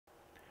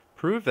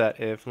Prove that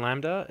if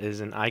lambda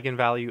is an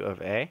eigenvalue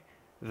of a,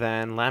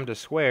 then lambda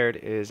squared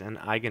is an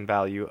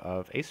eigenvalue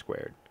of a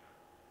squared.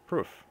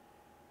 Proof.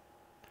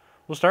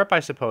 We'll start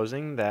by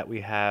supposing that we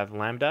have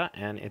lambda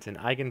and it's an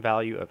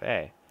eigenvalue of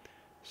a.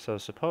 So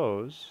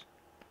suppose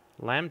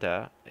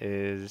lambda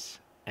is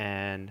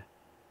an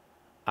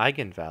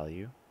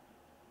eigenvalue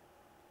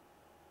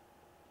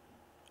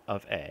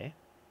of a.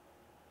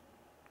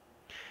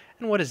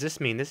 And what does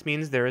this mean? This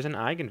means there is an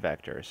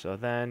eigenvector. So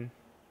then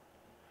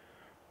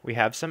we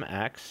have some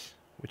x,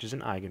 which is an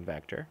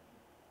eigenvector.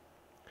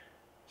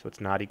 So it's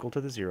not equal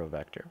to the 0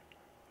 vector,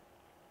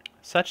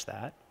 such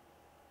that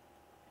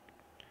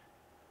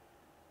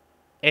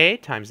a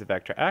times the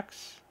vector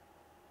x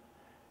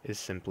is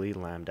simply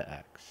lambda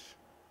x.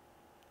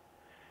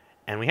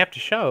 And we have to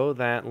show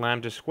that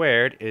lambda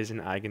squared is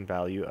an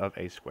eigenvalue of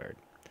a squared.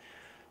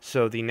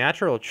 So the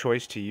natural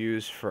choice to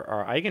use for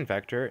our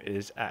eigenvector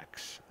is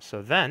x.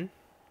 So then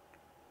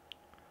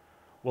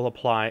we'll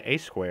apply a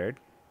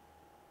squared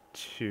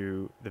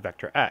to the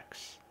vector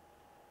x.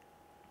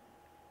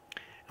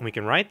 And we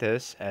can write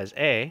this as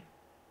a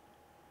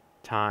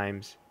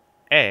times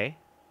the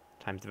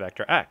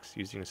vector x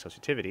using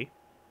associativity.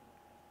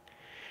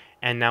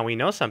 And now we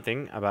know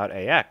something about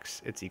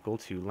ax. It's equal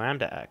to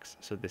lambda x.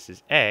 So this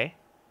is a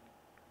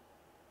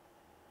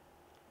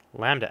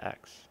lambda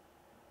x.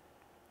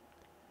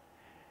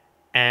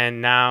 And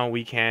now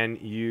we can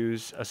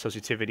use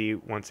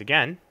associativity once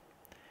again.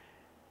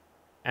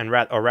 And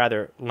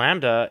rather,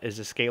 lambda is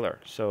a scalar,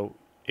 so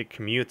it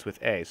commutes with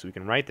a. So we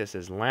can write this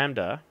as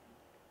lambda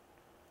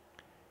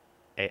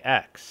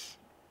ax.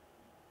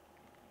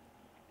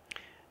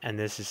 And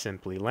this is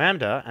simply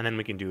lambda, and then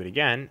we can do it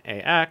again.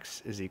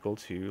 Ax is equal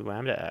to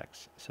lambda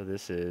x. So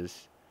this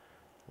is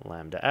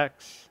lambda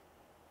x.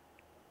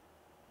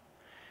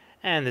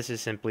 And this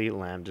is simply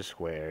lambda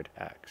squared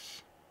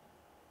x.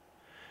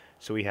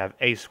 So we have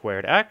a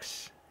squared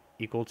x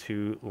equal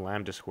to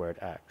lambda squared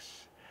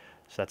x.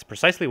 So that's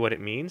precisely what it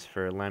means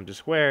for lambda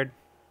squared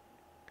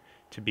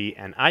to be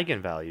an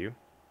eigenvalue.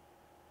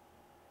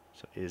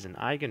 So is an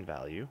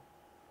eigenvalue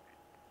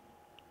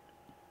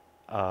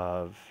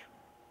of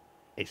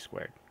a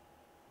squared.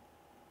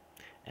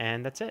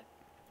 And that's it.